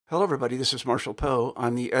Hello, everybody. This is Marshall Poe.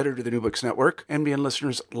 I'm the editor of the New Books Network. NBN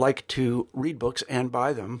listeners like to read books and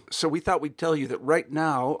buy them. So we thought we'd tell you that right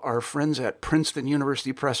now, our friends at Princeton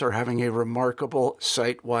University Press are having a remarkable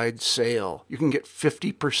site-wide sale. You can get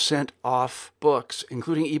 50% off books,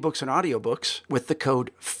 including ebooks and audiobooks, with the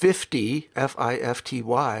code 50,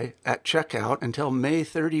 F-I-F-T-Y, at checkout until May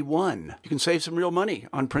 31. You can save some real money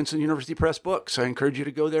on Princeton University Press books. I encourage you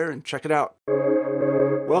to go there and check it out.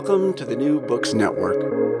 Welcome to the New Books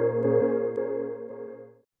Network.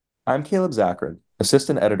 I'm Caleb Zachrin,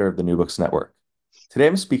 Assistant Editor of the New Books Network. Today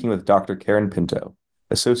I'm speaking with Dr. Karen Pinto,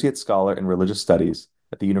 Associate Scholar in Religious Studies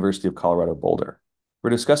at the University of Colorado Boulder.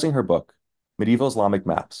 We're discussing her book, Medieval Islamic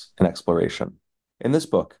Maps, an Exploration. In this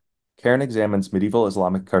book, Karen examines medieval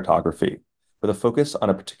Islamic cartography with a focus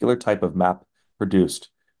on a particular type of map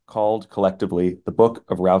produced, called collectively the Book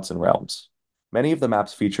of Routes and Realms. Many of the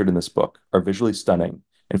maps featured in this book are visually stunning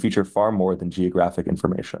and feature far more than geographic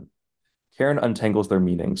information. Karen untangles their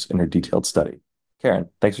meanings in her detailed study. Karen,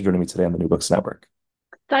 thanks for joining me today on the New Books Network.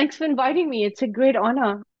 Thanks for inviting me. It's a great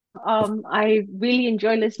honor. I really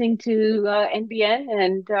enjoy listening to NBN,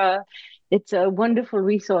 and it's a wonderful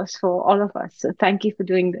resource for all of us. So thank you for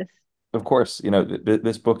doing this. Of course,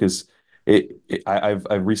 this book is. I've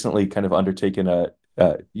recently kind of undertaken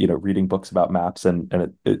reading books about maps,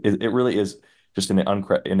 and it really is just an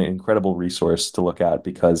incredible resource to look at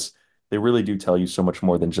because they really do tell you so much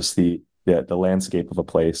more than just the landscape of a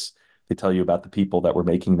place. They tell you about the people that were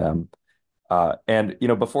making them.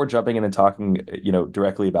 Before jumping in and talking,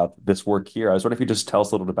 directly about this work here, I was wondering if you just tell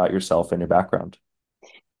us a little bit about yourself and your background.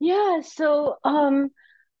 Yeah, so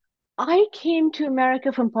I came to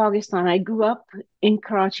America from Pakistan. I grew up in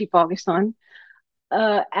Karachi, Pakistan.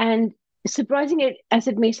 And surprising as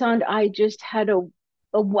it may sound, I just had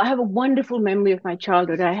I have a wonderful memory of my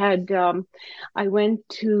childhood. I went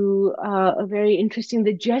to a very interesting,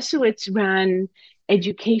 the Jesuits ran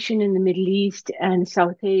education in the Middle East and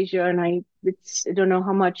South Asia. And I don't know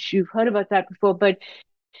how much you've heard about that before, but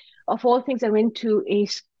of all things, I went to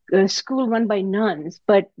a school run by nuns,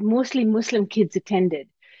 but mostly Muslim kids attended.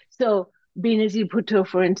 So Benazir Bhutto,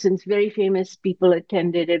 for instance, very famous people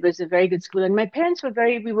attended. It was a very good school. And my parents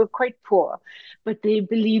we were quite poor, but they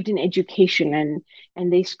believed in education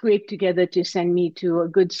and they scraped together to send me to a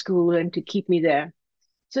good school and to keep me there.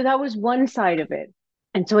 So that was one side of it.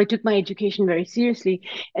 And so I took my education very seriously.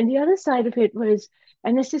 And the other side of it was,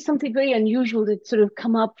 and this is something very unusual that sort of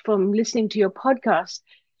come up from listening to your podcast,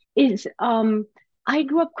 is I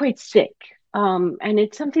grew up quite sick. And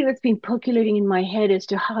it's something that's been percolating in my head as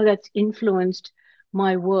to how that's influenced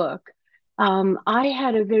my work. I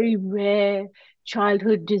had a very rare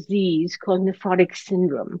childhood disease called nephrotic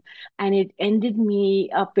syndrome, and it ended me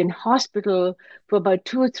up in hospital for about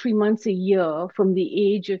 2 or 3 months a year from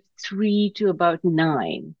the age of 3 to about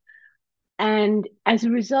 9. And as a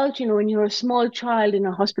result, when you're a small child in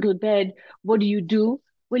a hospital bed, what do?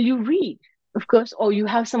 Well, you read, of course, or you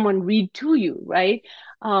have someone read to you, right?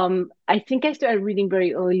 I think I started reading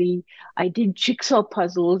very early. I did jigsaw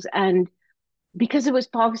puzzles, and because it was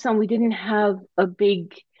Pakistan, we didn't have a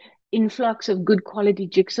big influx of good quality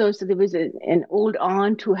jigsaws. So there was an old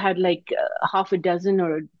aunt who had like half a dozen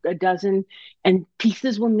or a dozen, and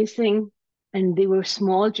pieces were missing. And they were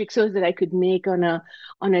small jigsaws that I could make on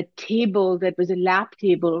a table that was a lap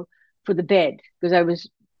table for the bed, because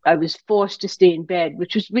I was forced to stay in bed,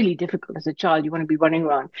 which was really difficult as a child. You want to be running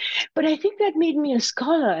around. But I think that made me a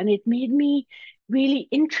scholar, and it made me really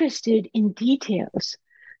interested in details.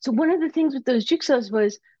 So one of the things with those jigsaws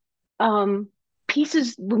was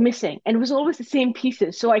pieces were missing, and it was always the same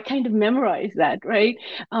pieces. So I kind of memorized that, right?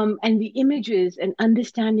 And the images and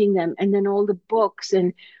understanding them, and then all the books.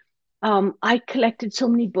 And I collected so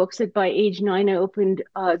many books that by age 9, I opened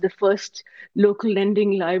the first local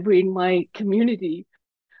lending library in my community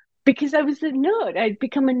because I was a nerd. I'd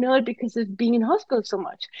become a nerd because of being in hospital so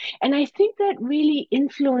much. And I think that really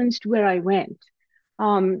influenced where I went.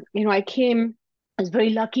 I was very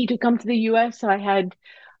lucky to come to the US. So I had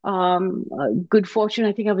good fortune.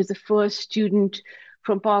 I think I was the first student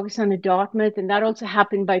from Pakistan at Dartmouth. And that also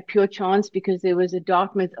happened by pure chance because there was a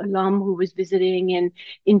Dartmouth alum who was visiting and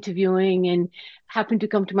interviewing and happened to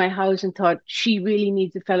come to my house and thought, she really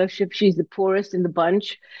needs a fellowship. She's the poorest in the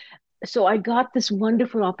bunch. So I got this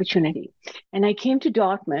wonderful opportunity and I came to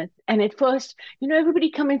Dartmouth. And at first, everybody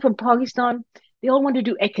coming from Pakistan, they all want to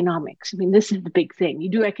do economics. I mean, this is the big thing. You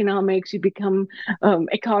do economics, you become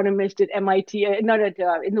economist at MIT, not at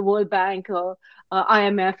in the World Bank or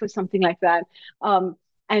IMF or something like that.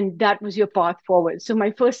 And that was your path forward. So my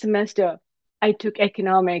first semester, I took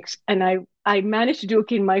economics, and I managed to do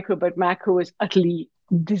okay in micro, but macro was utterly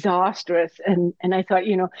disastrous. And I thought,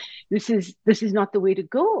 this is not the way to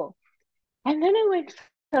go. And then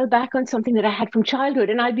fell back on something that I had from childhood.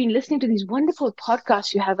 And I've been listening to these wonderful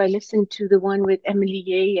podcasts you have. I listened to the one with Emily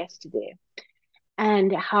Yeh yesterday,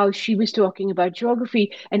 and how she was talking about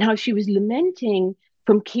geography and how she was lamenting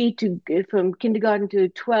from kindergarten to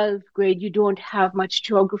 12th grade, you don't have much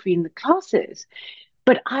geography in the classes.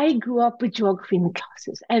 But I grew up with geography in the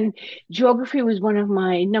classes, and geography was one of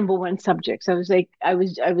my number one subjects. I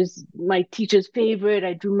was my teacher's favorite.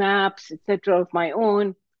 I drew maps, etc., of my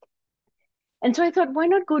own. And so I thought, why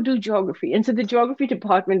not go do geography? And so the geography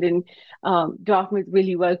department in Dartmouth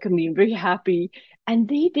really welcomed me. I'm very happy. And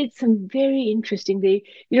they did some very interesting.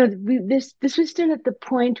 This was still at the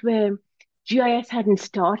point where GIS hadn't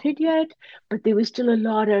started yet, but there was still a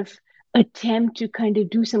lot of attempt to kind of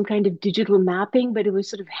do some kind of digital mapping, but it was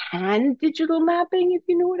sort of hand digital mapping, if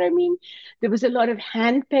you know what I mean. There was a lot of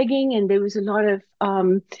hand pegging, and there was a lot of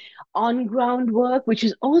on ground work, which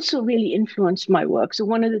has also really influenced my work. So,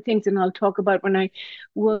 one of the things, and I'll talk about when I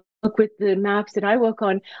work with the maps that I work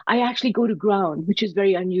on, I actually go to ground, which is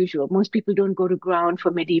very unusual. Most people don't go to ground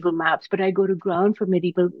for medieval maps, but I go to ground for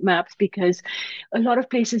medieval maps because a lot of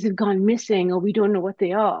places have gone missing or we don't know what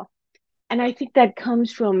they are. And I think that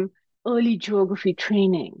comes from early geography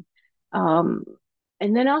training. Um,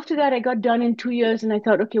 and then after that, I got done in 2 years, and I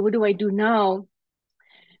thought, okay, what do I do now?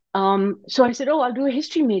 So I said, oh, I'll do a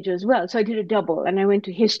history major as well. So I did a double, and I went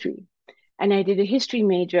to history, and I did a history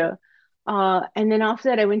major. And then after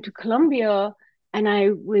that, I went to Columbia, and I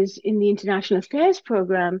was in the international affairs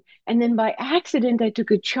program. And then by accident, I took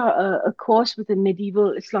a course with a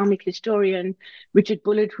medieval Islamic historian, Richard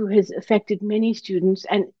Bullitt, who has affected many students,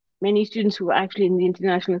 and many students who were actually in the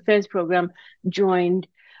international affairs program joined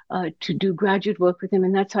to do graduate work with him.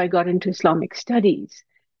 And that's how I got into Islamic studies.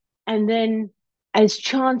 And then, as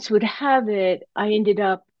chance would have it, I ended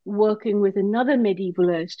up working with another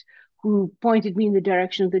medievalist who pointed me in the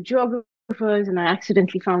direction of the geographers, and I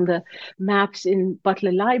accidentally found the maps in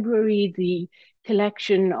Butler Library, the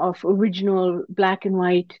collection of original black and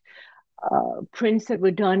white prints that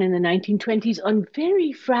were done in the 1920s on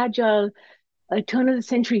very fragile turn of the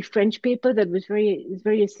century French paper that was very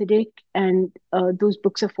acidic, and those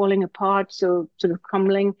books are falling apart, so sort of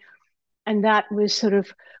crumbling. And that was sort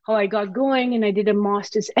of how I got going. And I did a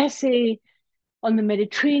master's essay on the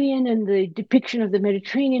Mediterranean and the depiction of the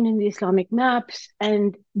Mediterranean in the Islamic maps.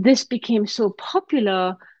 And this became so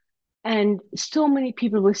popular, and so many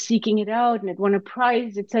people were seeking it out, and it won a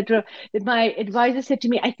prize, etc., that my advisor said to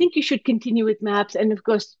me, I think you should continue with maps. And of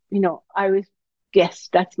course, yes,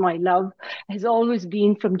 that's my love, has always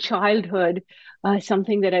been from childhood,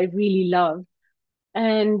 something that I really love.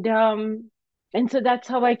 And so that's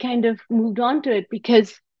how I kind of moved on to it,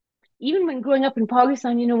 because even when growing up in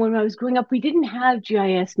Pakistan, when I was growing up, we didn't have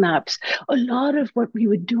GIS maps. A lot of what we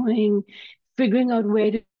were doing, figuring out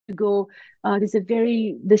where to go,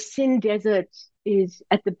 the Sindh Desert is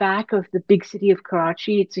at the back of the big city of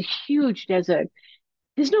Karachi. It's a huge desert.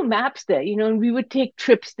 There's no maps there, and we would take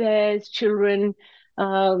trips there as children.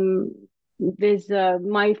 My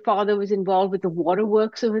father was involved with the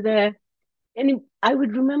waterworks over there. And I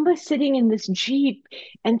would remember sitting in this Jeep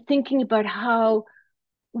and thinking about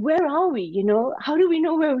where are we? How do we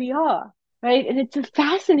know where we are? Right. And it's a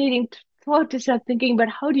fascinating thought to start thinking about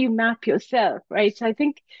how do you map yourself? Right. So I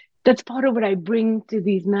think that's part of what I bring to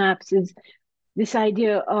these maps is this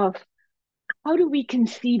idea of how do we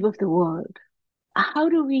conceive of the world? How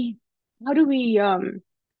do we, how do we,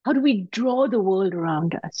 how do we draw the world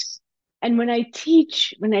around us? And when I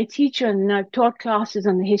teach and I've taught classes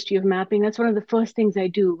on the history of mapping, that's one of the first things I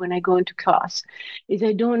do when I go into class, is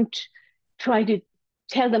I don't try to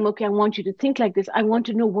tell them, okay, I want you to think like this. I want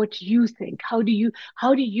to know what you think. How do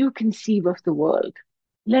you conceive of the world?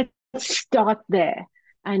 Let's start there,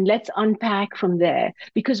 and let's unpack from there.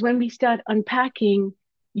 Because when we start unpacking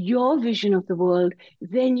your vision of the world,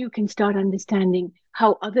 then you can start understanding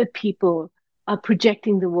how other people are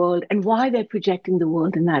projecting the world and why they're projecting the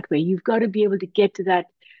world in that way. You've got to be able to get to that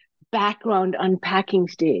background unpacking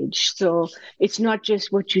stage. So it's not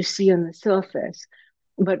just what you see on the surface,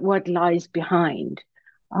 but what lies behind.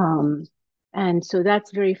 Um, and so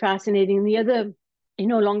that's very fascinating. The other,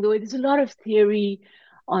 along the way, there's a lot of theory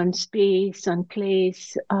on space, on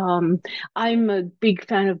place. I'm a big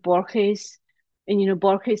fan of Borges. And,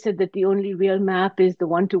 Borges said that the only real map is the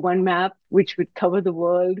one-to-one map, which would cover the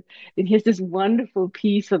world. And he has this wonderful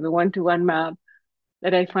piece of the one-to-one map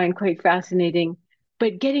that I find quite fascinating.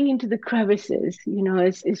 But getting into the crevices,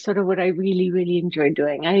 is sort of what I really, really enjoy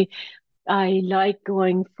doing. I like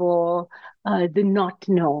going for the not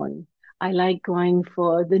known. I like going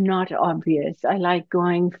for the not obvious. I like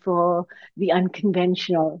going for the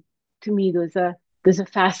unconventional. To me, those are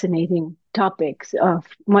fascinating topics of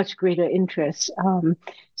much greater interest.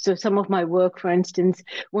 So some of my work, for instance,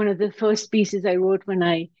 one of the first pieces I wrote when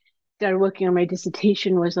I started working on my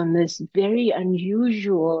dissertation was on this very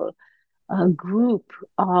unusual group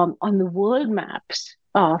on the world maps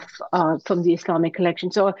of from the Islamic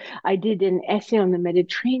collection. So I did an essay on the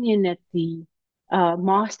Mediterranean at the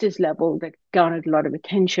master's level that garnered a lot of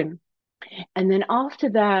attention. And then after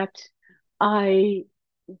that, I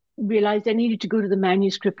realized I needed to go to the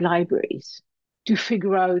manuscript libraries to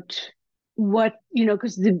figure out what,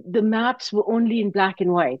 because the maps were only in black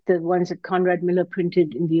and white. The ones that Conrad Miller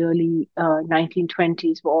printed in the early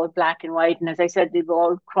 1920s were all black and white. And as I said, they were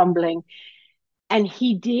all crumbling. And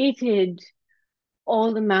he dated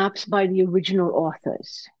all the maps by the original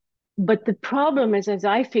authors. But the problem is, as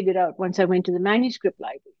I figured out once I went to the manuscript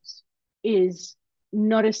libraries, is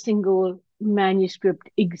not a single manuscript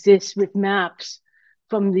exists with maps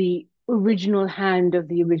from the original hand of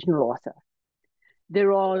the original author.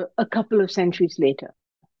 They're all a couple of centuries later.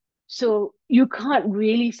 So you can't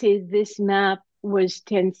really say this map was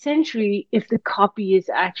 10th century if the copy is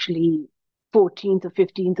actually 14th or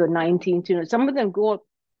 15th or 19th. Some of them go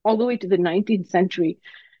all the way to the 19th century.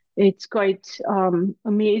 It's quite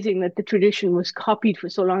amazing that the tradition was copied for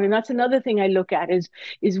so long. And that's another thing I look at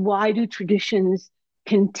is why do traditions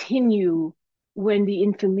continue when the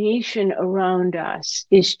information around us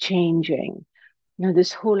is changing?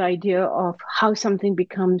 This whole idea of how something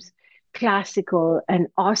becomes classical and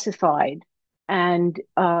ossified and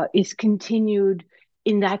is continued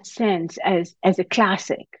in that sense as a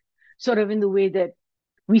classic, sort of in the way that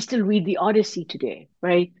we still read the Odyssey today,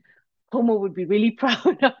 right? Homer would be really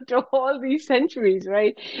proud after all these centuries,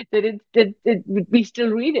 right? That we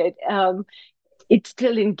still read it. It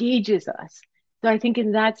still engages us. So I think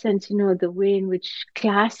in that sense, the way in which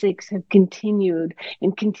classics have continued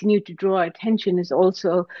and continue to draw attention is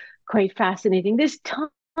also quite fascinating. There's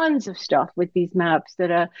tons of stuff with these maps that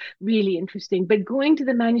are really interesting. But going to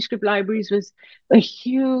the manuscript libraries was a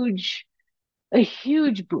huge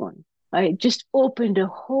boon. It just opened a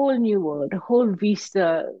whole new world, a whole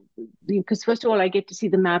vista. Because first of all, I get to see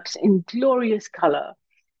the maps in glorious color.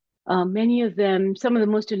 Many of them, some of the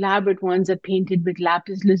most elaborate ones, are painted with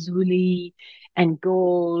lapis lazuli and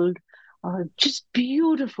gold. Just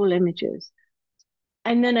beautiful images.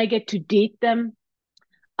 And then I get to date them.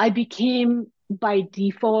 I became, by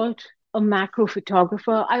default, a macro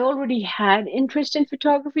photographer. I already had interest in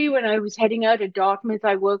photography. When I was heading out at Dartmouth,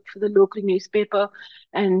 I worked for the local newspaper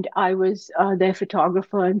and I was their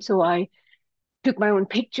photographer. And so I took my own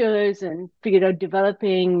pictures and figured out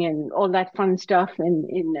developing and all that fun stuff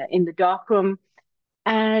in the darkroom.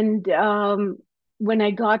 And when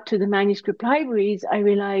I got to the manuscript libraries, I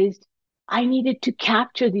realized I needed to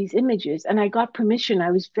capture these images, and I got permission.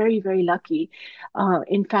 I was very, very lucky.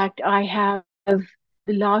 In fact, I have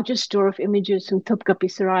the largest store of images from Topkapi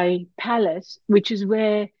Sarai Palace, which is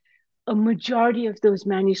where a majority of those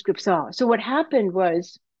manuscripts are. So what happened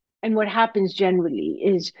was, and what happens generally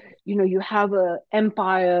is, you have a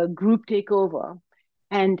empire group take over,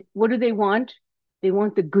 and what do they want? They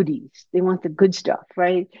want the goodies. They want the good stuff,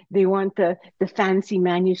 right? They want the fancy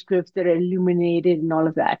manuscripts that are illuminated and all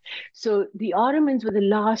of that. So the Ottomans were the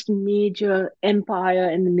last major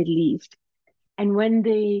empire in the Middle East. And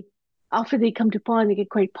after they come to power and they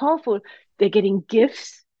get quite powerful, they're getting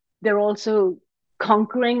gifts. They're also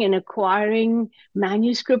conquering and acquiring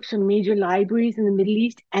manuscripts from major libraries in the Middle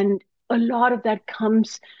East. And a lot of that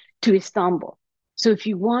comes to Istanbul. So if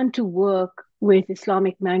you want to work with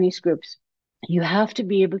Islamic manuscripts, you have to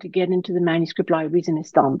be able to get into the manuscript libraries in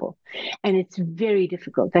Istanbul. And it's very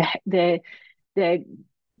difficult. They're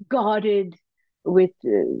guarded with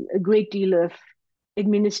a great deal of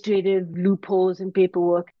administrative loopholes and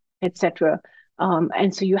paperwork, etc.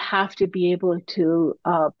 And so you have to be able to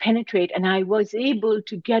penetrate. And I was able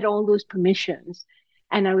to get all those permissions.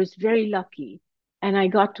 And I was very lucky. And I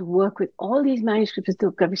got to work with all these manuscripts at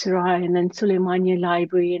Topkapi Sarai and then Süleymaniye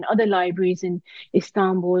Library and other libraries in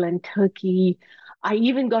Istanbul and Turkey. I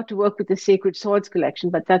even got to work with the Sacred Swords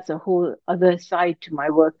collection, but that's a whole other side to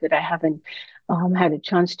my work that I haven't had a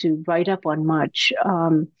chance to write up on much.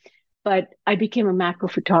 But I became a macro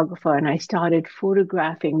photographer and I started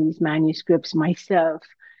photographing these manuscripts myself.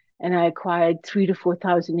 And I acquired 3,000 to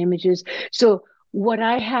 4,000 images. So what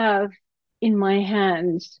I have in my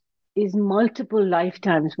hands is multiple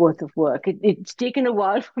lifetimes worth of work. It's taken a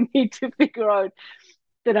while for me to figure out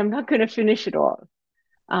that I'm not going to finish it all.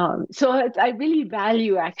 So I really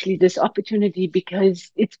value actually this opportunity because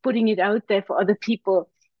it's putting it out there for other people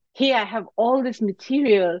hey, I have all this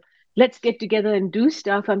material. Let's get together and do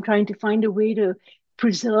stuff. I'm trying to find a way to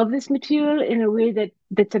preserve this material in a way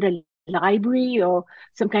that's at a library or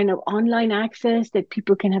some kind of online access that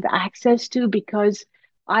people can have access to, because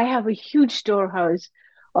I have a huge storehouse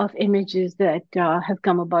of images that have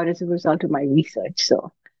come about as a result of my research.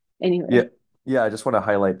 So Yeah, anyway. yeah. I just want to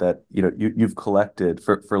highlight that, you've collected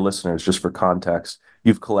for listeners, just for context,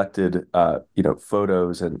 you've collected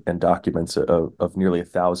photos and documents of nearly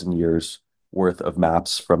 1,000 years worth of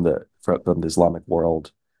maps from the Islamic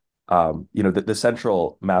world. The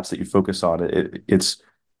central maps that you focus on, it's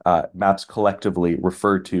maps collectively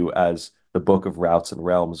referred to as the Book of Routes and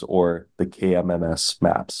Realms, or the KMMS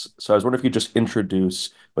maps. So I was wondering if you could just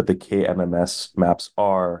introduce what the KMMS maps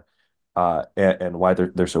are, and why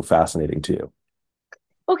they're so fascinating to you.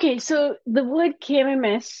 Okay, so the word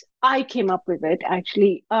KMMS, I came up with it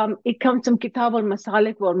actually. It comes from Kitab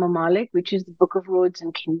al-Masalik wal Mamalik, which is the Book of Roads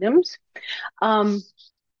and Kingdoms. Um,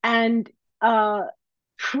 and uh,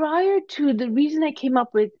 prior to, the reason I came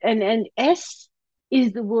up with, and S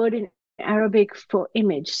is the word in Arabic for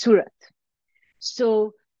image, surat.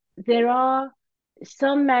 So there are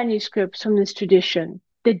some manuscripts from this tradition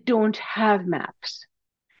that don't have maps.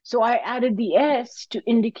 So I added the S to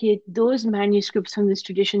indicate those manuscripts from this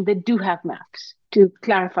tradition that do have maps, to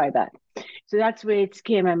clarify that. So that's where it's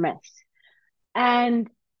KMMS. And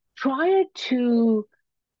prior to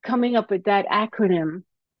coming up with that acronym,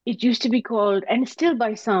 it used to be called, and still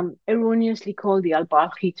by some, erroneously called, the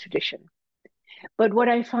Al-Balkhi tradition. But what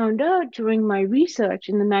I found out during my research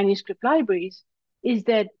in the manuscript libraries is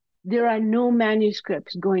that there are no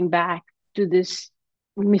manuscripts going back to this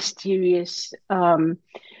mysterious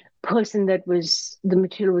person that was the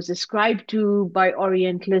material was ascribed to by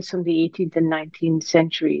Orientalists from the 18th and 19th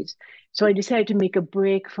centuries. So I decided to make a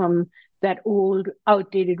break from that old,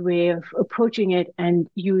 outdated way of approaching it and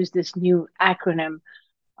use this new acronym.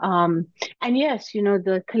 Um, and yes,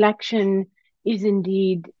 the collection is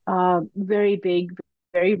indeed very big,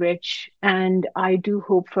 very rich, and I do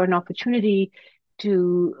hope for an opportunity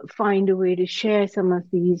to find a way to share some of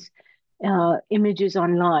these images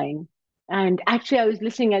online. And actually, I was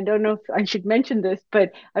listening, I don't know if I should mention this,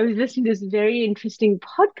 but I was listening to this very interesting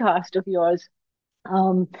podcast of yours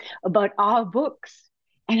um, about our books.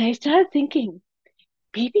 And I started thinking,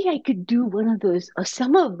 maybe I could do one of those, or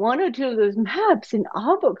one or two of those maps in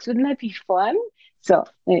our books. Wouldn't that be fun? So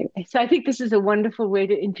anyway, so I think this is a wonderful way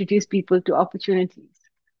to introduce people to opportunities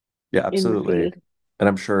Yeah, in the absolutely. field. And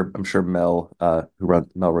I'm sure Mel, who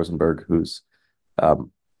runs Mel Rosenberg, who's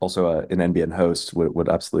also an NBN host, would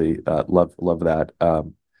absolutely love that.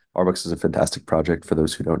 Arbooks is a fantastic project for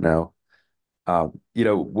those who don't know.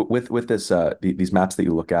 With this these maps that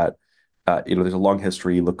you look at, there's a long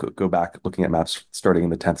history. Go back looking at maps starting in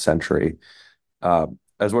the 10th century. I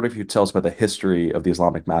was wondering if you could tell us about the history of the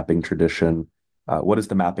Islamic mapping tradition. What does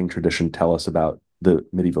the mapping tradition tell us about the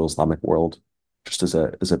medieval Islamic world? Just as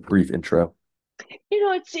a brief intro.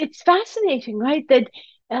 It's fascinating, right? That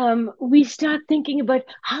we start thinking about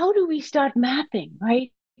how do we start mapping,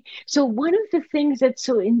 right? So one of the things that's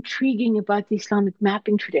so intriguing about the Islamic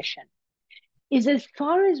mapping tradition is, as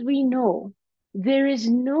far as we know, there is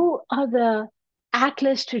no other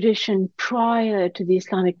atlas tradition prior to the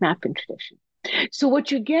Islamic mapping tradition. So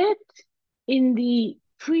what you get in the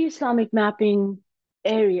pre-Islamic mapping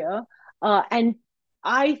area, and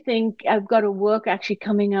I think I've got a work actually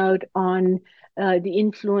coming out on the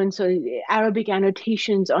influence or Arabic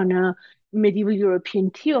annotations on a medieval European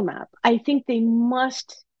Teo map. I think they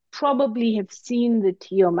must probably have seen the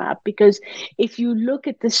Teo map, because if you look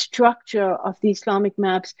at the structure of the Islamic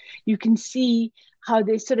maps, you can see how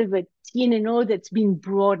there's sort of a T and an O that's been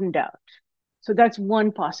broadened out. So that's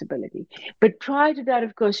one possibility. But prior to that,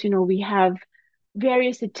 of course, we have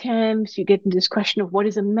various attempts. You get into this question of what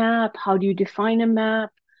is a map? How do you define a map?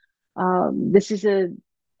 This is a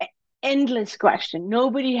endless question.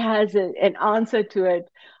 Nobody has an answer to it,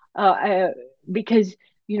 because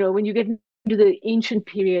when you get into the ancient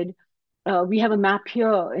period, we have a map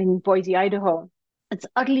here in Boise, Idaho. It's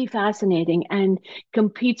utterly fascinating and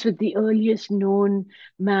competes with the earliest known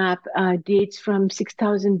map, dates from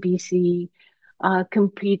 6000 BC,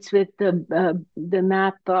 competes with the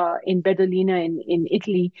map in Bedolina in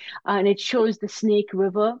Italy, and it shows the Snake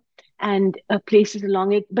River and places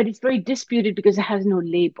along it, but it's very disputed because it has no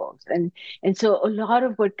labels, and so a lot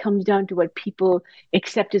of what comes down to what people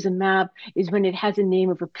accept as a map is when it has a name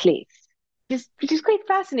of a place, which is quite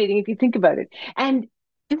fascinating if you think about it. And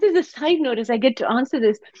this is a side note as I get to answer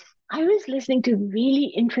this. I was listening to a really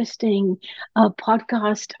interesting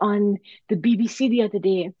podcast on the BBC the other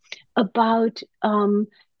day about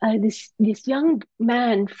this young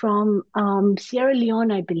man from Sierra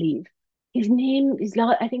Leone, I believe. His name is,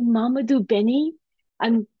 I think, Mamadou Beni.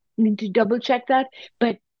 I'm need to double check that,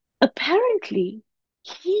 but apparently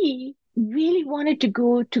he really wanted to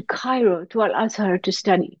go to Cairo to Al Azhar to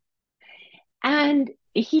study, and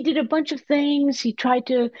he did a bunch of things. He tried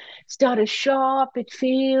to start a shop, it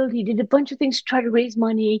failed. He did a bunch of things to try to raise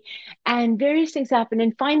money, and various things happened.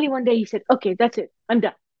 And finally, one day he said, okay, that's it, I'm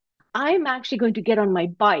done. I'm actually going to get on my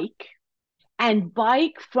bike and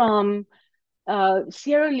bike from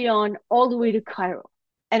Sierra Leone all the way to Cairo.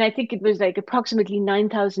 And I think it was like approximately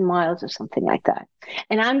 9,000 miles or something like that.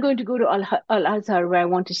 And I'm going to go to Al Azhar where I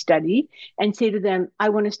want to study and say to them, I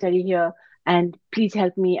want to study here and please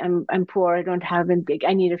help me. I'm poor. I don't have it big.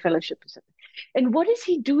 I need a fellowship or something. And what does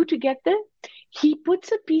he do to get there? He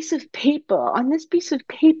puts a piece of paper on this piece of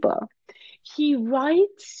paper. He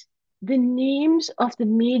writes the names of the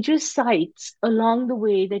major sites along the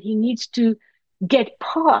way that he needs to get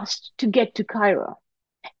past to get to Cairo.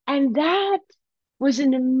 And that was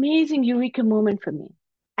an amazing eureka moment for me,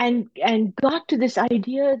 and got to this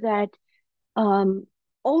idea that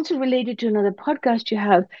also related to another podcast you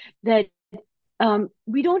have, that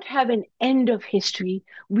we don't have an end of history,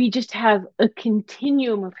 we just have a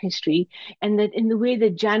continuum of history. And that in the way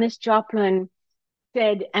that Janis Joplin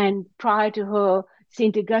said, and prior to her,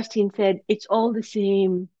 St. Augustine said, it's all the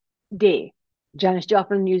same day. Janis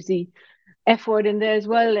Joplin used the F word in there as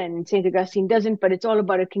well, and St. Augustine doesn't, but it's all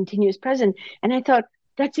about a continuous present. And I thought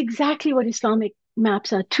that's exactly what Islamic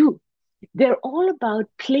maps are too. They're all about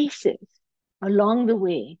places along the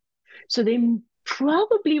way. So they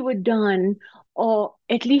probably were done, or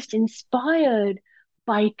at least inspired,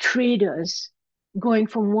 by traders going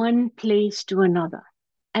from one place to another.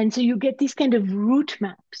 And so you get these kind of route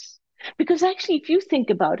maps. Because actually, if you think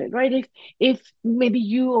about it, right, if maybe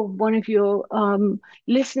you or one of your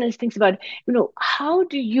listeners thinks about, how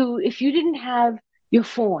do you, if you didn't have your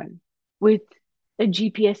phone with a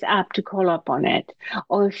GPS app to call up on it,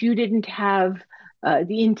 or if you didn't have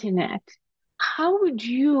the internet, how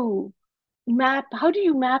do you map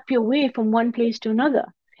your way from one place to another?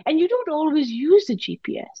 And you don't always use the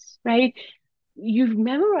GPS, right? You've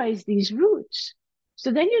memorized these routes. So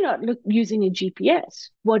then you're not using a GPS.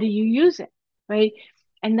 What are you using, right?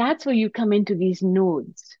 And that's where you come into these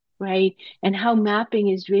nodes, right? And how mapping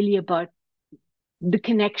is really about the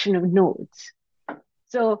connection of nodes.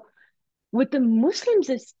 So what the Muslims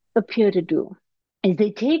appear to do is they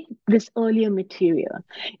take this earlier material.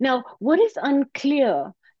 Now, what is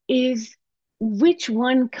unclear is which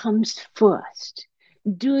one comes first.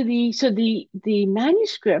 The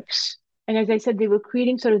manuscripts, and as I said, they were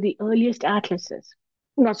creating sort of the earliest atlases.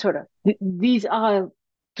 Not sort of. These are,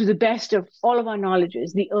 to the best of all of our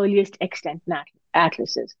knowledges, the earliest extant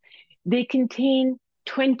atlases. They contain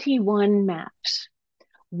 21 maps,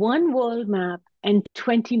 one world map, and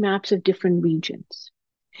 20 maps of different regions.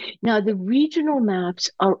 Now, the regional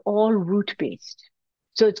maps are all route-based.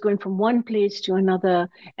 So it's going from one place to another,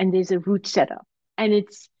 and there's a route setup. And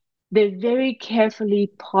they're very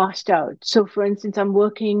carefully parsed out. So, for instance, I'm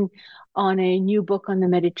working on a new book on the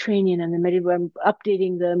Mediterranean, and I'm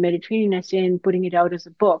updating the Mediterranean essay and putting it out as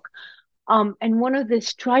a book. And one of the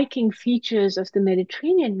striking features of the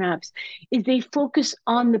Mediterranean maps is they focus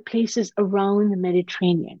on the places around the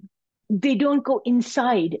Mediterranean. They don't go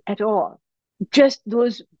inside at all, just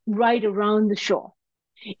those right around the shore.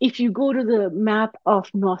 If you go to the map of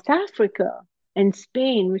North Africa and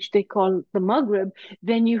Spain, which they call the Maghreb,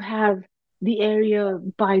 then you have the area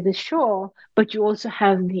by the shore, but you also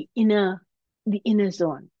have the inner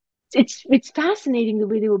zone. It's fascinating the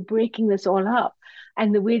way they were breaking this all up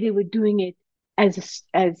and the way they were doing it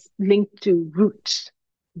as linked to routes.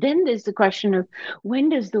 Then there's the question of, when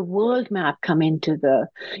does the world map come into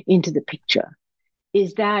the picture?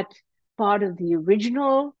 Is that part of the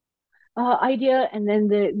original idea, and then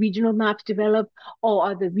the regional maps develop, or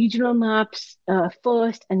are the regional maps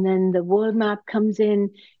first and then the world map comes in?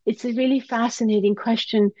 It's a really fascinating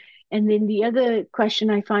question. And then the other question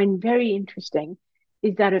I find very interesting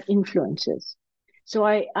is that of influences. So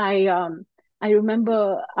I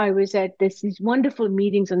remember I was at these wonderful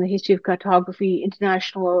meetings on the history of cartography,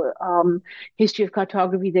 international history of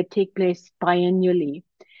cartography, that take place biennially.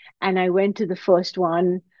 And I went to the first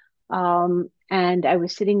one, and I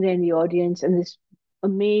was sitting there in the audience, and this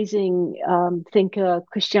amazing thinker,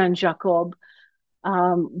 Christian Jacob,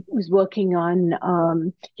 was working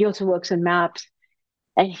on, he also works on maps.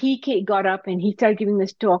 And he got up and he started giving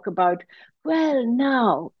this talk about, well,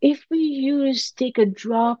 now, if we take a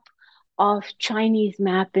drop of Chinese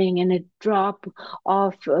mapping and a drop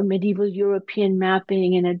of medieval European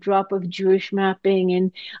mapping and a drop of Jewish mapping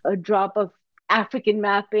and a drop of African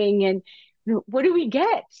mapping. And what do we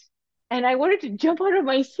get? And I wanted to jump out of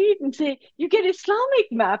my seat and say, you get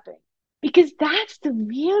Islamic mapping. Because that's the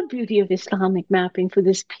real beauty of Islamic mapping for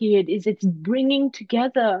this period is it's bringing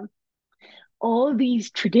together all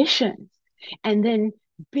these traditions and then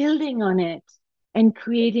building on it and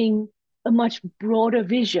creating a much broader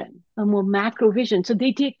vision, a more macro vision. So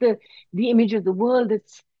they take the image of the world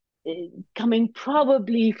that's coming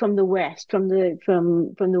probably from the West, from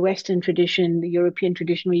the Western tradition, the European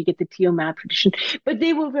tradition, where you get the Teomap tradition, but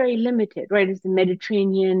they were very limited, right? It's the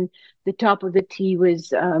Mediterranean. The top of the T was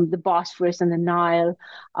the Bosphorus and the Nile.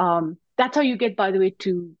 That's how you get, by the way,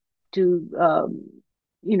 to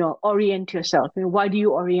orient yourself. Why do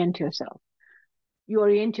you orient yourself? You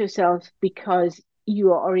orient yourself because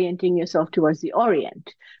you are orienting yourself towards the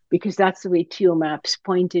Orient, because that's the way Teomaps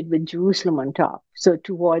pointed with Jerusalem on top, so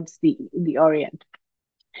towards the Orient.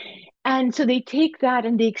 And so they take that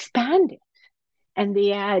and they expand it, and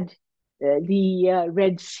they add the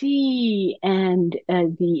Red Sea and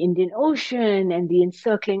the Indian Ocean and the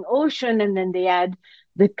encircling ocean, and then they add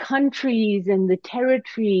the countries and the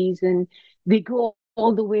territories, and they go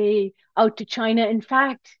all the way out to China. In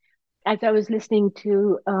fact, as I was listening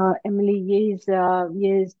to Emily Ye's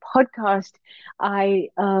podcast,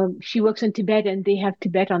 she works in Tibet, and they have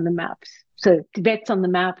Tibet on the maps. So Tibet's on the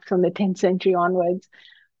map from the 10th century onwards.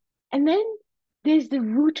 And then there's the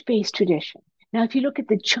route-based tradition. Now, if you look at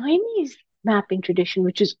the Chinese mapping tradition,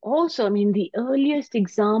 which is also, I mean, the earliest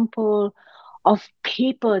example of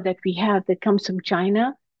paper that we have that comes from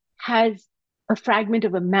China has a fragment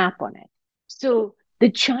of a map on it. So the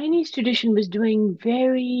Chinese tradition was doing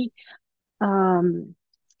very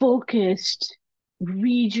focused,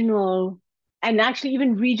 regional, and actually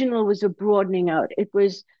even regional was a broadening out. It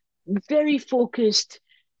was very focused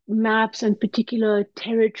maps on particular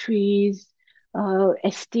territories,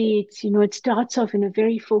 estates. It starts off in a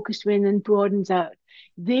very focused way and then broadens out.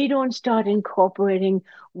 They don't start incorporating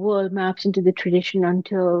world maps into the tradition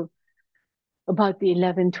until about the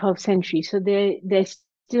 11th, 12th century. So they're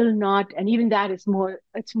still not, and even that is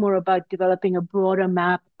it's more about developing a broader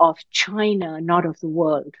map of China, not of the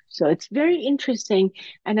world. So it's very interesting.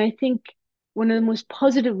 And I think one of the most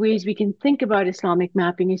positive ways we can think about Islamic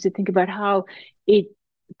mapping is to think about how it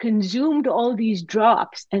consumed all these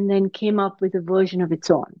drops and then came up with a version of its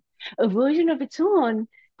own. A version of its own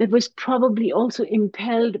that was probably also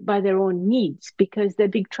impelled by their own needs, because they're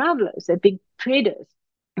big travelers, they're big traders.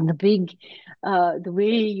 And the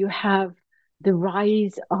way you have the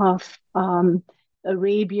rise of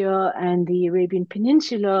Arabia and the Arabian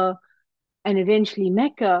Peninsula and eventually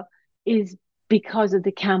Mecca is because of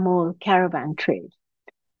the camel caravan trade.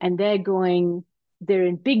 And they're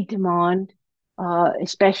in big demand,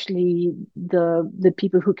 especially the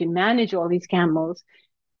people who can manage all these camels.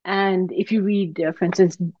 And if you read, for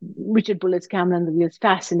instance, Richard Bullett's Camel on the Wheel, is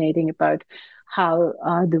fascinating about how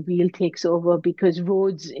the wheel takes over, because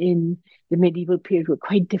roads in the medieval period were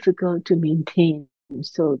quite difficult to maintain.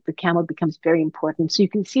 So the camel becomes very important. So you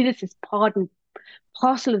can see this as part and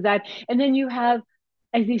parcel of that. And then you have,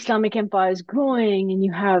 as the Islamic Empire is growing, and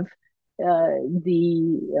you have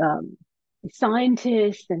the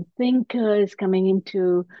scientists and thinkers coming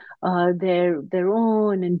into their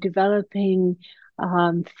own and developing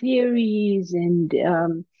theories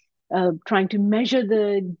and trying to measure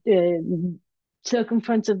the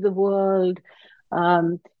circumference of the world.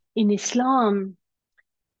 In Islam,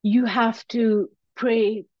 you have to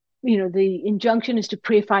pray, the injunction is to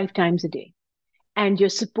pray 5 times a day, and you're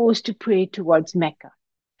supposed to pray towards Mecca.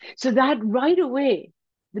 So that right away,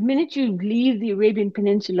 the minute you leave the Arabian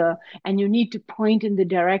Peninsula and you need to point in the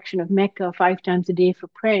direction of Mecca 5 times a day for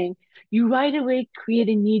praying, you right away create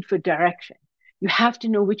a need for direction. You have to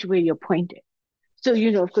know which way you're pointing. So,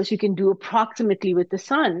 of course, you can do approximately with the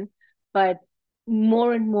sun, but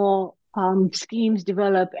more and more schemes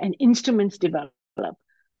develop and instruments develop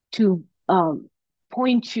to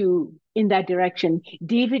point you in that direction.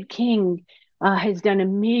 David King has done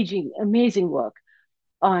amazing work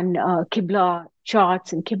on Qibla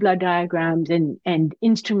charts and Qibla diagrams and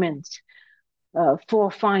instruments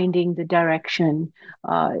for finding the direction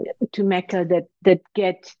to Mecca that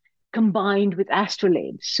get combined with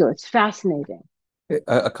astrolabes. So it's fascinating.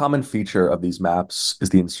 A common feature of these maps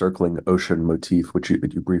is the encircling ocean motif, which you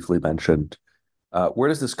briefly mentioned. Where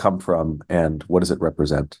does this come from, and what does it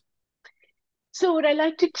represent? So what I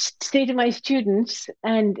like to say to my students,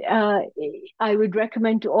 and I would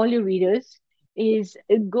recommend to all your readers, is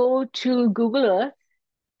go to Google Earth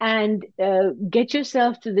and get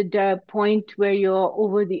yourself to the point where you're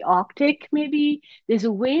over the Arctic, maybe. There's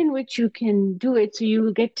a way in which you can do it, so you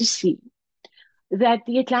will get to see that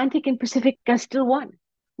the Atlantic and Pacific are still one.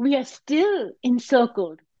 We are still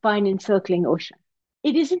encircled by an encircling ocean.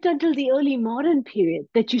 It isn't until the early modern period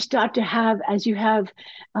that you start to have, as you have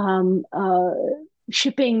um, uh,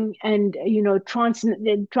 shipping and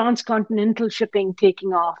transcontinental shipping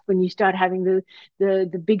taking off, when you start having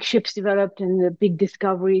the big ships developed and the big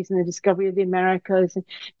discoveries and the discovery of the Americas. And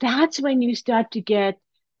that's when you start to get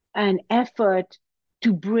an effort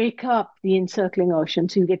to break up the encircling ocean.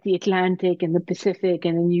 So you get the Atlantic and the Pacific,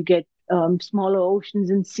 and then you get smaller oceans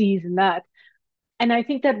and seas and that. And I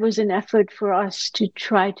think that was an effort for us to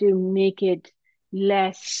try to make it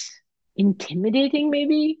less intimidating,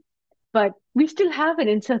 maybe, but we still have an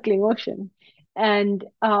encircling ocean. And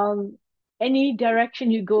any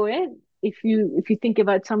direction you go in, if you think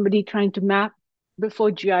about somebody trying to map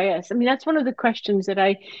before GIS, I mean, that's one of the questions that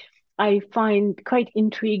I find quite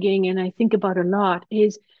intriguing and I think about a lot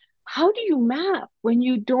is how do you map when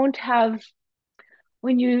you don't have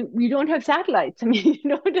you don't have satellites? I mean, you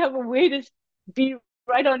don't have a way to be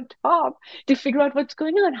right on top to figure out what's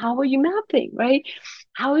going on. How are you mapping, right?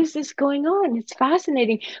 How is this going on? It's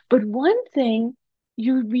fascinating. But one thing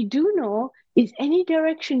we do know is any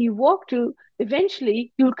direction you walk to,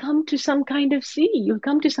 eventually you'll come to some kind of sea, you'll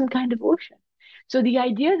come to some kind of ocean. So the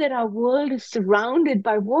idea that our world is surrounded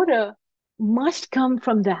by water must come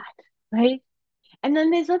from that, right? And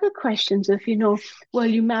then there's other questions of, well,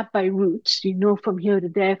 you map by routes, from here to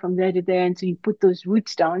there, from there to there. And so you put those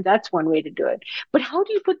routes down. That's one way to do it. But how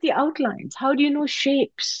do you put the outlines? How do you know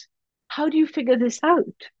shapes? How do you figure this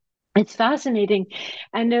out? It's fascinating.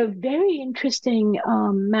 And a very interesting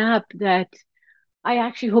map that I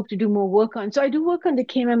actually hope to do more work on. So I do work on the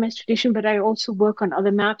KMMS tradition, but I also work on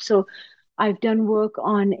other maps. So I've done work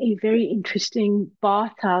on a very interesting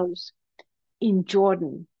bathhouse in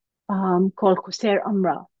Jordan called Qusair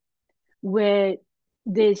Amra, where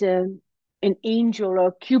there's an angel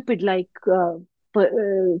or Cupid-like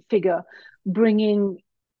figure bringing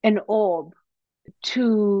an orb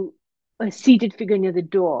to a seated figure near the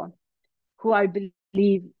door, who I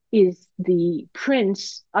believe is the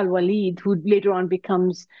Prince Al-Walid, who later on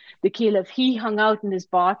becomes the Caliph. He hung out in this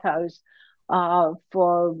bathhouse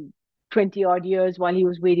for 20 odd years while he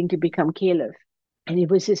was waiting to become Caliph. And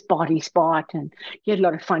it was his body spot, and he had a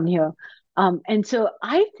lot of fun here. And so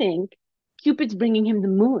I think Cupid's bringing him the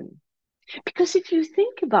moon. Because if you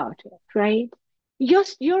think about it, right,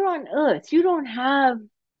 you're on Earth. You don't have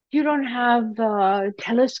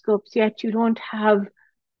telescopes yet. You don't have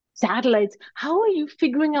satellites. How are you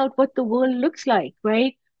figuring out what the world looks like,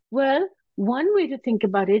 right? Well, one way to think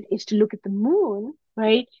about it is to look at the moon,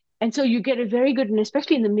 right? And so you get a very good, and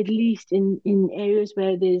especially in the Middle East, in areas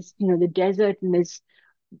where there's, the desert and there's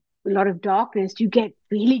a lot of darkness, you get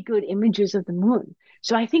really good images of the moon.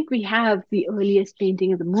 So I think we have the earliest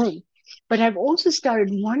painting of the moon. But I've also started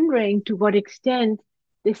wondering to what extent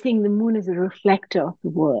they're seeing the moon as a reflector of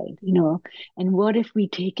the world, and what if we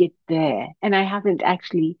take it there? And I haven't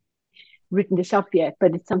actually written this up yet,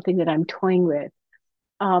 but it's something that I'm toying with.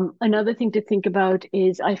 Another thing to think about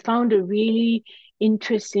is I found a really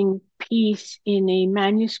interesting piece in a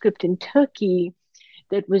manuscript in Turkey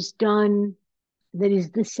that was done, that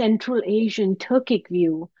is the Central Asian Turkic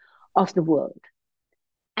view of the world.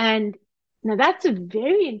 And now that's a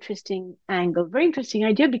very interesting angle, very interesting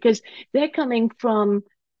idea, because they're coming from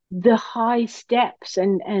the high steppes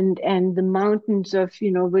and the mountains of,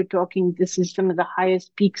 we're talking, this is some of the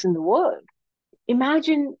highest peaks in the world.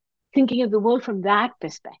 Imagine thinking of the world from that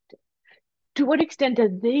perspective. To what extent are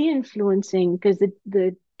they influencing? Because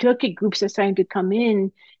the Turkic groups are starting to come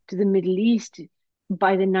in to the Middle East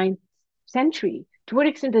by the 9th century. To what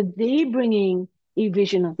extent are they bringing a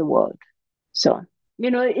vision of the world? So,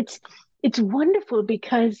 it's wonderful,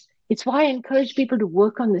 because it's why I encourage people to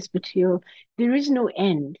work on this material. There is no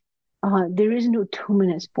end. There is no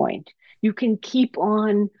terminus point. You can keep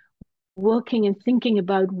on working and thinking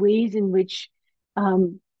about ways in which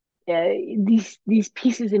these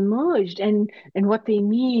pieces emerged, and what they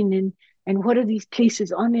mean, and what are these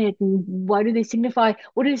places on it, and why do they signify?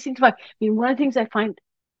 What do they signify? I mean, one of the things I find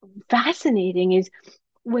fascinating is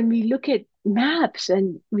when we look at maps,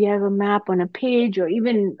 and we have a map on a page or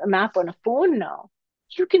even a map on a phone now,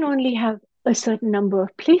 you can only have a certain number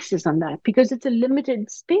of places on that because it's a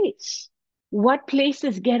limited space. What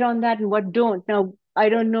places get on that and what don't? Now, I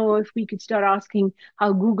don't know if we could start asking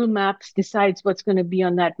how Google Maps decides what's going to be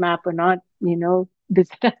on that map or not. Does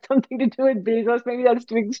that have something to do with Bezos? Maybe that's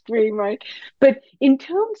too extreme, right? But in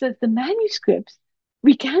terms of the manuscripts,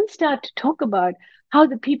 we can start to talk about how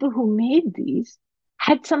the people who made these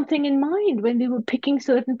had something in mind when they were picking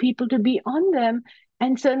certain people to be on them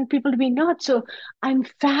and certain people to be not. So I'm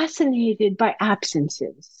fascinated by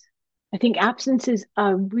absences. I think absences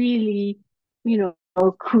are really,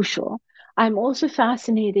 crucial. I'm also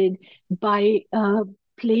fascinated by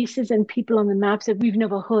places and people on the maps that we've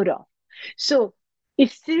never heard of. So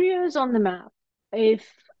if Syria is on the map, if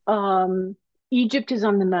um, Egypt is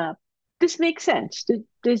on the map, this makes sense.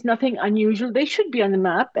 There's nothing unusual. They should be on the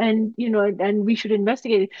map, and and we should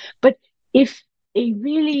investigate it. But if a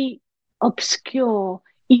really obscure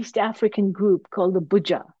East African group called the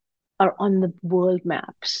Buja are on the world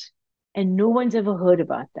maps, and no one's ever heard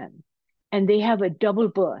about them, and they have a double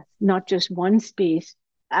berth, not just one space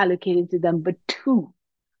allocated to them, but two,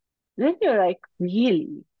 then you're like,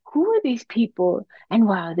 really? Who are these people and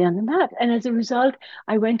why are they on the map? And as a result,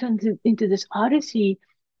 I went into this odyssey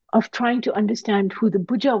of trying to understand who the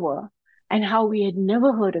Buja were and how we had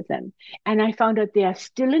never heard of them. And I found out they are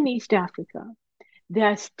still in East Africa. They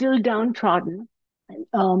are still downtrodden.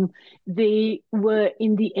 Um, they were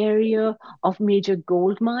in the area of major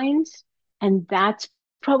gold mines, and that's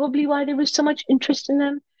probably why there was so much interest in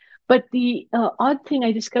them. But the odd thing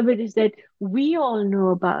I discovered is that we all know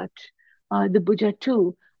about the Buja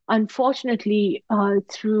too, unfortunately,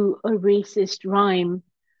 through a racist rhyme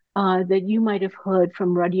that you might have heard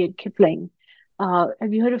from Rudyard Kipling.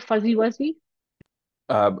 Have you heard of Fuzzy Wuzzy?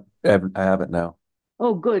 I haven't now.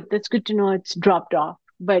 Oh, good. That's good to know it's dropped off.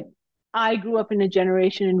 But I grew up in a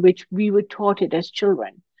generation in which we were taught it as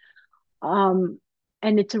children. Um,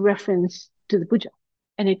 and it's a reference to the Puja,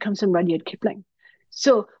 and it comes from Rudyard Kipling.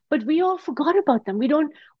 So, but we all forgot about them.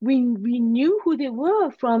 We knew who they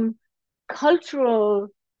were cultural,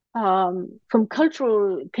 from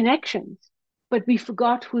cultural connections, but we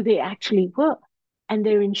forgot who they actually were. And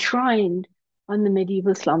they're enshrined on the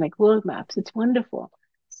medieval Islamic world maps. It's wonderful.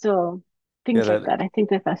 So Yeah, things like that. I think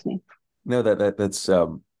they're fascinating. no, that's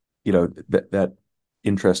that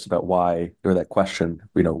interest about why, or that question,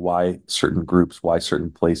 why certain groups, why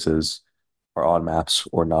certain places are on maps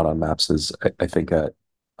or not on maps is, I think, a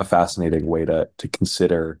fascinating way to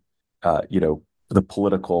consider, the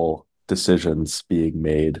political decisions being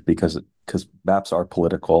made, because maps are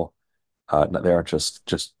political. They aren't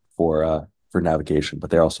just for navigation, but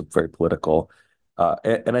they're also very political.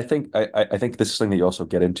 And I think this is something that you also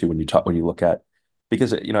get into when you look at,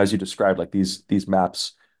 because as you described, like these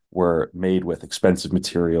maps were made with expensive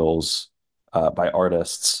materials, by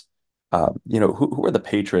artists. Who are the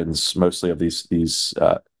patrons mostly of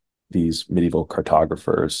these medieval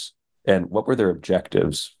cartographers, and what were their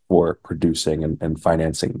objectives for producing and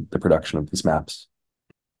financing the production of these maps?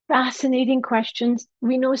 Fascinating questions.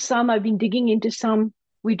 We know some. I've been digging into some.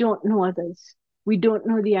 We don't know others. We don't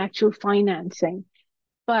know the actual financing.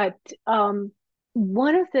 But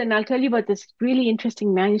one of the, and I'll tell you about this really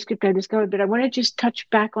interesting manuscript I discovered, but I want to just touch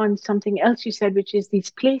back on something else you said, which is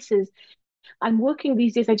these places. I'm working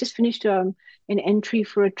these days. I just finished an entry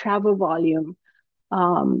for a travel volume,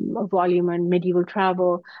 a volume on medieval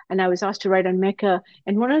travel, and I was asked to write on Mecca.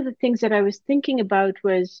 And one of the things that I was thinking about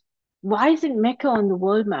was, why isn't Mecca on the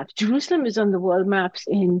world maps? Jerusalem is on the world maps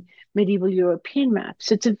in medieval European maps.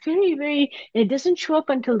 So it's a very, very, and it doesn't show up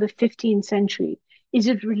until the 15th century. Is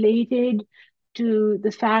it related to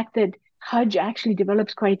the fact that Hajj actually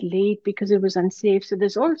develops quite late because it was unsafe? So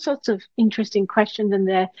there's all sorts of interesting questions in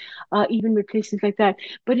there, even with places like that.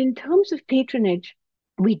 But in terms of patronage,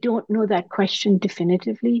 we don't know that question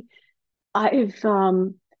definitively. I've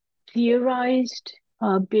theorized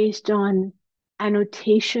based on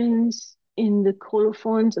annotations in the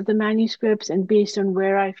colophons of the manuscripts and based on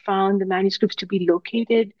where I found the manuscripts to be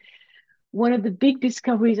located. One of the big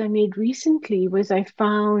discoveries I made recently was I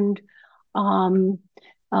found um,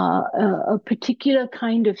 a particular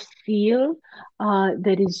kind of seal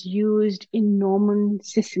that is used in Norman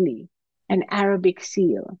Sicily, an Arabic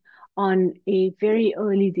seal, on a very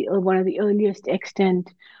early, one of the earliest extant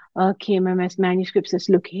KMMS manuscripts that's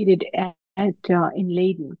located in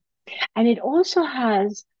Leiden. And it also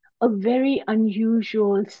has a very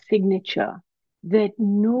unusual signature that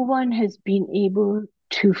no one has been able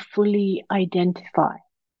to fully identify.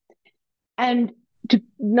 And to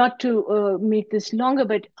not to make this longer,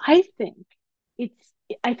 but it's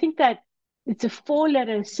I think that it's a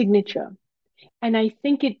four-letter signature, and I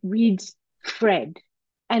think it reads Fred,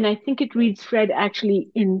 and I think it reads Fred actually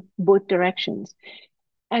in both directions.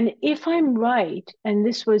 And if I'm right, and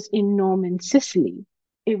this was in Norman Sicily,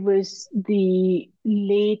 it was the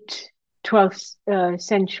late 12th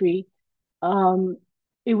century, um,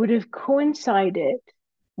 it would have coincided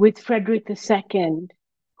with Frederick II,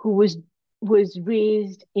 who was was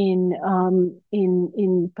raised in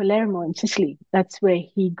Palermo in Sicily. That's where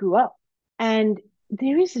he grew up. And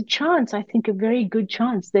there is a chance, I think a very good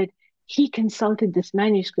chance, that he consulted this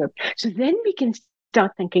manuscript. So then we can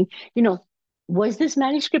start thinking, was this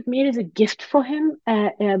manuscript made as a gift for him?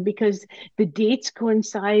 Because the dates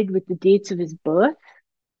coincide with the dates of his birth.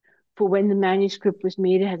 For when the manuscript was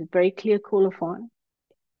made, it has a very clear colophon.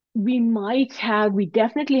 We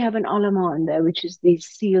definitely have an Alamo in there, which is these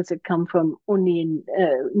seals that come from only in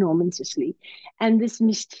Norman Sicily. And this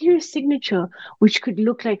mysterious signature, which could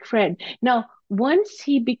look like Fred. Now, once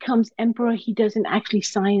he becomes emperor, he doesn't actually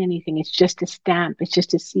sign anything. It's just a stamp, it's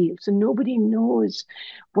just a seal. So nobody knows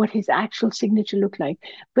what his actual signature looked like.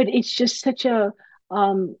 But it's just such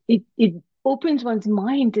it opens one's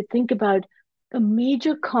mind to think about a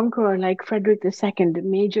major conqueror like Frederick II, a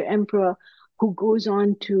major emperor who goes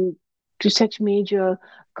on to such major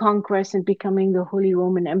conquests and becoming the Holy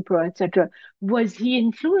Roman Emperor, etc. Was he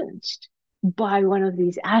influenced by one of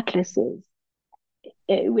these atlases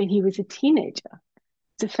when he was a teenager?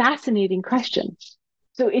 It's a fascinating question.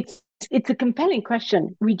 So it's a compelling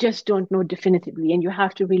question. We just don't know definitively, and you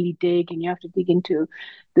have to really dig, and you have to dig into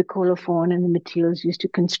the colophon and the materials used to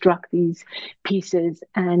construct these pieces.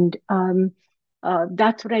 And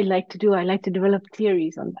that's what I like to do. I like to develop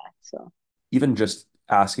theories on that. So even just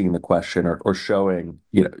asking the question or showing,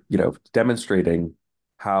 demonstrating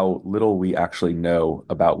how little we actually know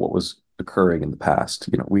about what was occurring in the past.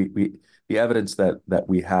 We the evidence that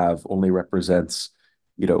we have only represents,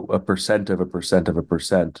 a percent of a percent of a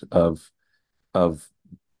percent of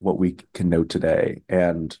what we can know today.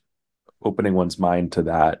 And opening one's mind to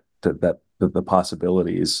the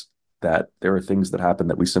possibilities that there are things that happen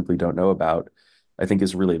that we simply don't know about, I think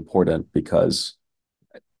is really important, because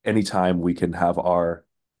anytime we can have our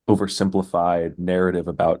oversimplified narrative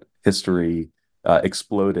about history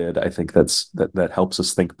exploded, I think that helps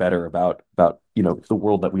us think better about the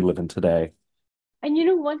world that we live in today. And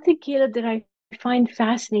one thing, Caleb, that I find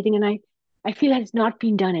fascinating, and I feel has not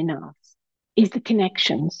been done enough, is the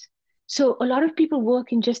connections. So a lot of people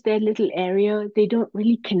work in just their little area. They don't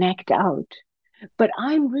really connect out. But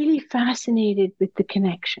I'm really fascinated with the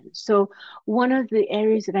connections. So one of the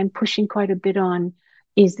areas that I'm pushing quite a bit on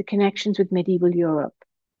is the connections with medieval Europe.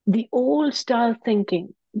 The old style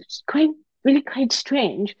thinking, it's really quite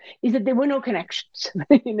strange, is that there were no connections.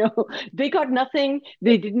 They got nothing.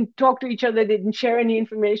 They didn't talk to each other. They didn't share any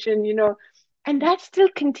information. And that still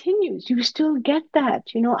continues. You still get that.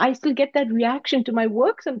 I still get that reaction to my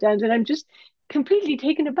work sometimes, and I'm just completely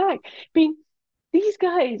taken aback. I mean, these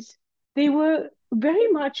guys, they were very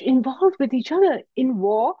much involved with each other in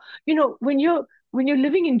war. When you're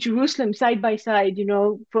living in Jerusalem side by side,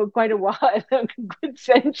 for quite a while, a good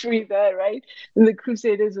century there, right? And the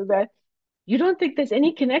Crusaders were there. You don't think there's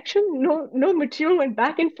any connection? No material went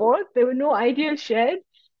back and forth. There were no ideas shared.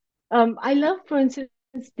 I love, for instance,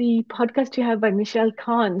 the podcast you have by Michelle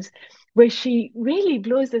Kahns, where she really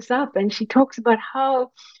blows this up, and she talks about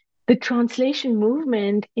how the translation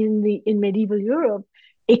movement in medieval Europe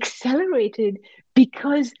accelerated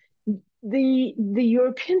because the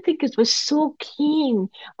European thinkers were so keen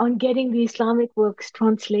on getting the Islamic works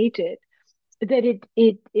translated that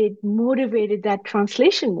it motivated that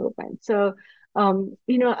translation movement. So I'm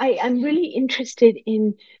really interested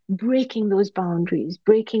in breaking those boundaries,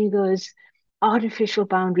 breaking those artificial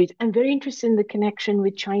boundaries. I'm very interested in the connection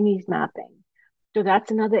with Chinese mapping. So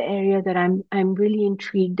that's another area that I'm really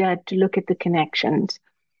intrigued at, to look at the connections.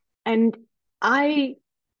 And I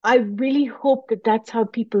I really hope that that's how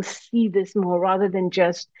people see this more, rather than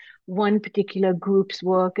just one particular group's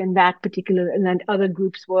work and then other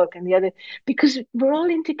group's work and the other, because we're all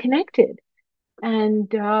interconnected. And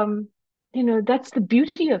that's the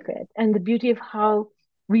beauty of it, and the beauty of how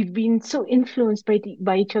we've been so influenced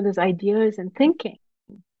by each other's ideas and thinking.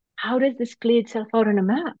 How does this play itself out on a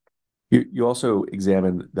map? You also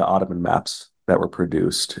examine the Ottoman maps that were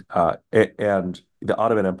produced, and the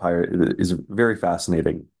Ottoman Empire is a very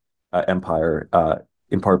fascinating empire,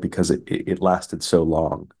 in part because it lasted so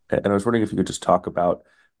long. And I was wondering if you could just talk about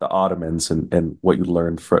the Ottomans and what you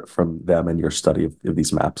learned from them and your study of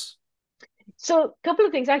these maps. So, a couple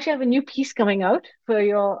of things. Actually, I have a new piece coming out for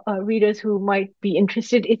your readers who might be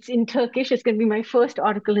interested. It's in Turkish. It's going to be my first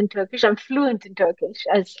article in Turkish. I'm fluent in Turkish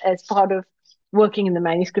as part of working in the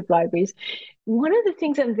manuscript libraries. One of the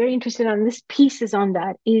things I'm very interested in, this piece is on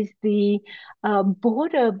that, is the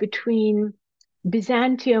border between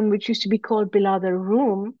Byzantium, which used to be called Bilad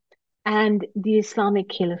al-Rum, and the Islamic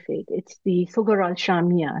Caliphate. It's the Thughur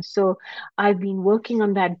al-Shamia. So I've been working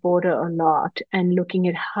on that border a lot and looking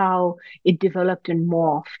at how it developed and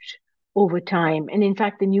morphed over time. And in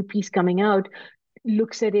fact, the new piece coming out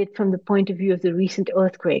looks at it from the point of view of the recent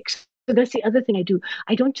earthquakes. So that's the other thing I do.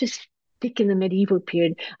 I don't just stick in the medieval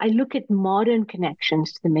period. I look at modern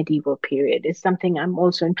connections to the medieval period. It's something I'm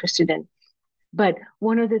also interested in. But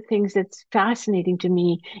one of the things that's fascinating to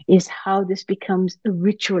me is how this becomes a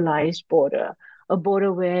ritualized border, a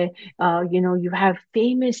border where, you have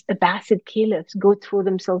famous Abbasid caliphs go throw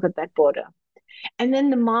themselves at that border. And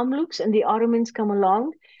then the Mamluks and the Ottomans come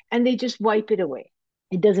along and they just wipe it away.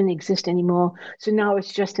 It doesn't exist anymore. So now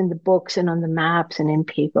it's just in the books and on the maps and in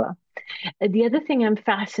paper. The other thing I'm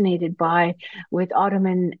fascinated by with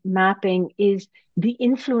Ottoman mapping is the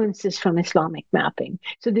influences from Islamic mapping.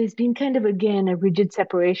 So there's been kind of, again, a rigid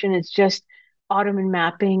separation. It's just Ottoman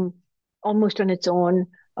mapping almost on its own,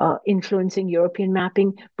 influencing European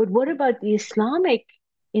mapping. But what about the Islamic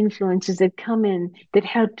influences that come in that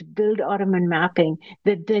helped build Ottoman mapping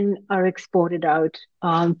that then are exported out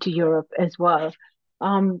to Europe as well?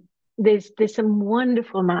 Um, there's some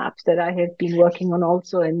wonderful maps that I have been working on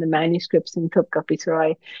also in the manuscripts in Topkapi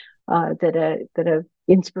Sarai that are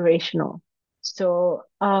inspirational. So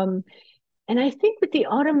and I think with the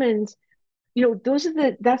Ottomans,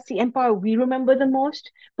 that's the empire we remember the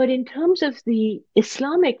most. But in terms of the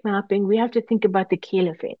Islamic mapping, we have to think about the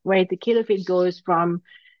caliphate, right? The caliphate goes from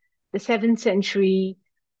the 7th century,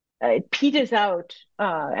 it peters out,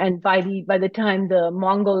 and by the time the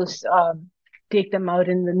Mongols take them out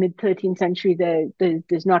in the mid 13th century,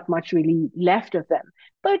 there's not much really left of them.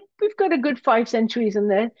 But we've got a good 5 centuries in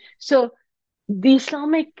there. So the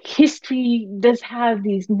Islamic history does have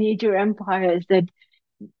these major empires that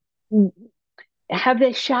have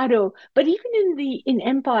their shadow. But even in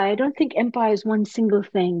empire, I don't think empire is one single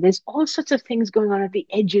thing. There's all sorts of things going on at the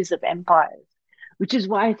edges of empires, which is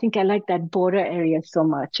why I think I like that border area so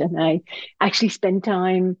much. And I actually spend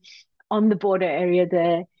time on the border area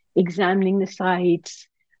there, examining the sites,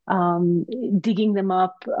 digging them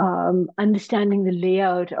up, understanding the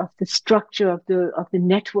layout of the structure of the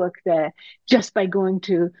network there, just by going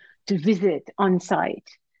to visit on site,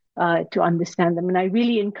 to understand them. And I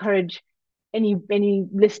really encourage any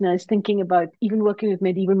listeners thinking about even working with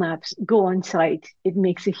medieval maps, go on site. It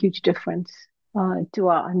makes a huge difference to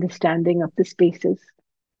our understanding of the spaces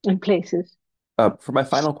and places. For my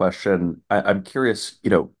final question, I'm curious,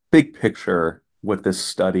 big picture, what this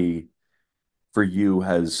study for you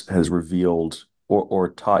has revealed or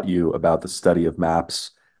taught you about the study of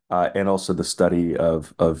maps, and also the study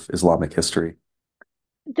of Islamic history.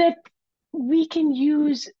 That we can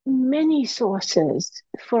use many sources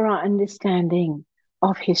for our understanding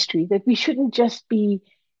of history, that we shouldn't just be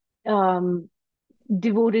um,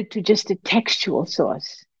 devoted to just a textual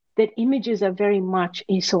source, that images are very much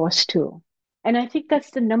a source too. And I think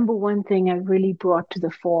that's the number one thing I've really brought to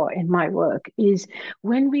the fore in my work is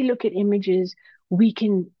when we look at images, we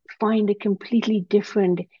can find a completely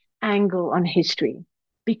different angle on history.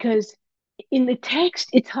 Because in the text,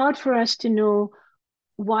 it's hard for us to know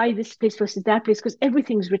why this place versus that place because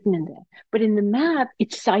everything's written in there. But in the map,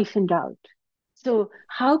 it's siphoned out. So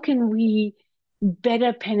how can we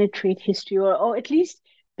better penetrate history or at least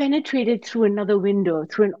penetrate it through another window,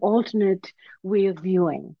 through an alternate way of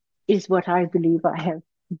viewing, is what I believe I have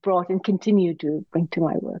brought and continue to bring to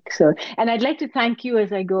my work. So, and I'd like to thank you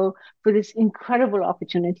as I go for this incredible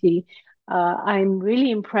opportunity. I'm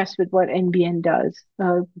really impressed with what NBN does.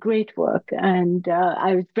 Great work. And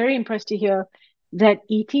I was very impressed to hear that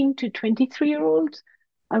 18 to 23-year-olds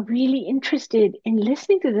are really interested in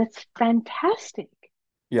listening to this. Fantastic.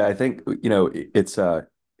 Yeah, I think, it's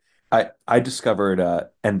I discovered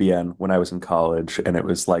NBN when I was in college, and it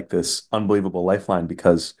was like this unbelievable lifeline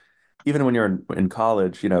because even when you're in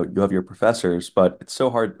college, you have your professors, but it's so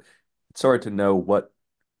hard to know what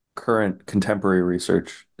current contemporary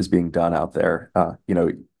research is being done out there.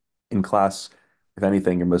 In class, if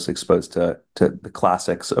anything, you're most exposed to the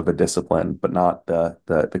classics of a discipline, but not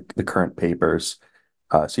the current papers.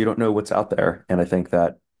 So you don't know what's out there, and I think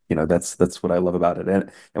that that's what I love about it. And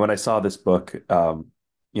when I saw this book, I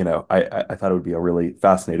thought it would be a really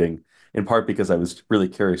fascinating, in part because I was really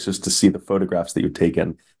curious just to see the photographs that you've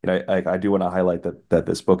taken. I do want to highlight that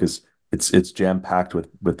this book it's jam packed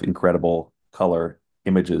with incredible color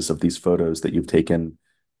images of these photos that you've taken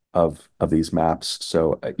of these maps.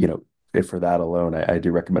 So if for that alone, I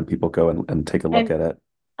do recommend people go and take a look And at it.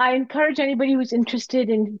 I encourage anybody who's interested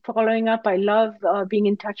in following up. I love being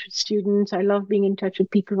in touch with students. I love being in touch with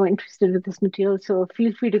people who are interested with this material. So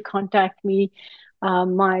feel free to contact me.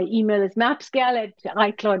 My email is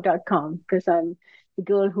mapsgal@icloud.com because I'm the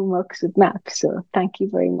girl who works with maps. So thank you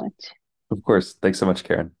very much. Of course. Thanks so much,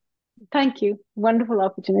 Karen. Thank you. Wonderful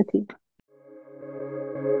opportunity.